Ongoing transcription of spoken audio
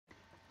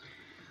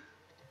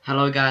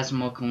Hello guys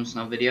and welcome to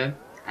another video,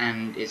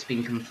 and it's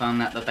been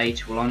confirmed that the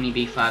beta will only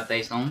be 5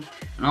 days long,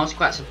 and I was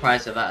quite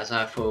surprised at that as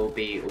I thought it would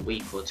be a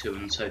week or two,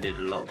 and so did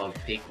a lot of other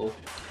people.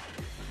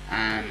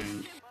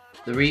 And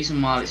the reason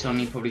why it's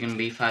only probably going to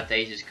be 5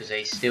 days is because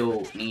they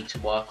still need to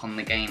work on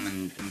the game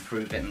and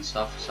improve it and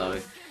stuff. So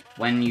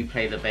when you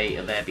play the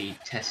beta, they'll be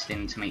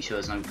testing to make sure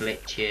there's no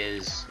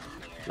glitches,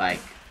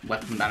 like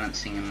weapon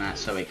balancing and that,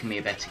 so it can be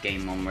a better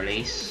game on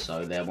release,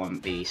 so there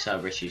won't be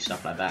server issues,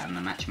 stuff like that, and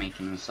the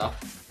matchmaking and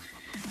stuff.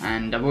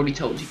 And I've already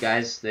told you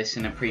guys this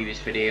in a previous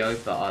video,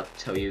 but I'll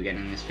tell you again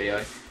in this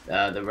video,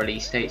 the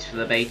release dates for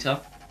the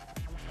beta.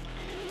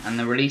 And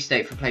the release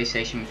date for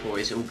PlayStation 4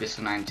 is August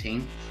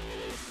 19th,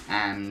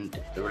 and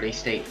the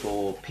release date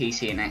for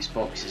PC and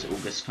Xbox is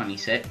August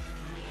 26th.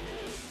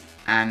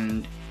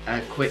 And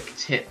a quick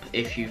tip,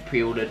 if you've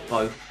pre-ordered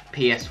both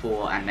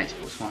PS4 and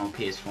Xbox One, or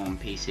PS4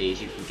 and PC,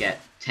 is you can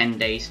get 10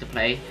 days to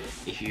play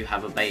if you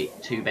have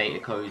two beta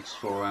codes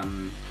for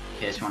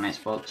PS4 and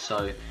Xbox.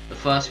 So the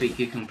first week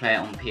you can play it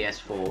on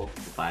PS4 for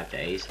 5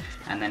 days,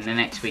 and then the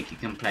next week you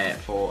can play it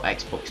for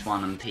Xbox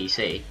One and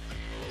PC.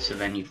 So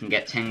then you can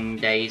get 10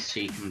 days, so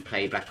you can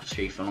play Black Ops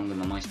 3 for longer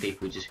than most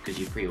people, just because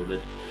you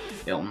pre-ordered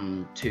it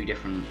on 2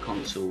 different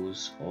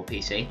consoles or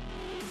PC.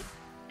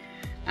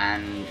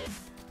 And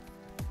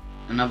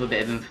another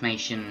bit of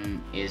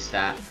information is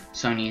that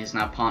Sony has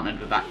now partnered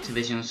with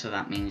Activision, so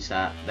that means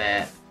that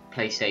their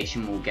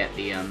PlayStation will get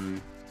the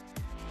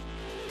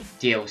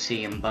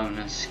DLC and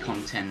bonus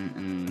content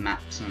and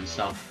maps and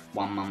stuff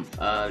 1 month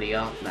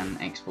earlier than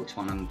Xbox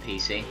One and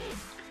PC.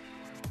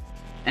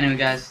 Anyway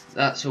guys,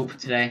 that's all for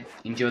today.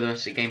 Enjoy the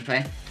rest of the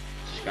gameplay,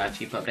 subscribe to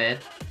keep updated,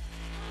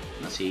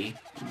 and I'll see you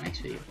in the next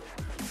video.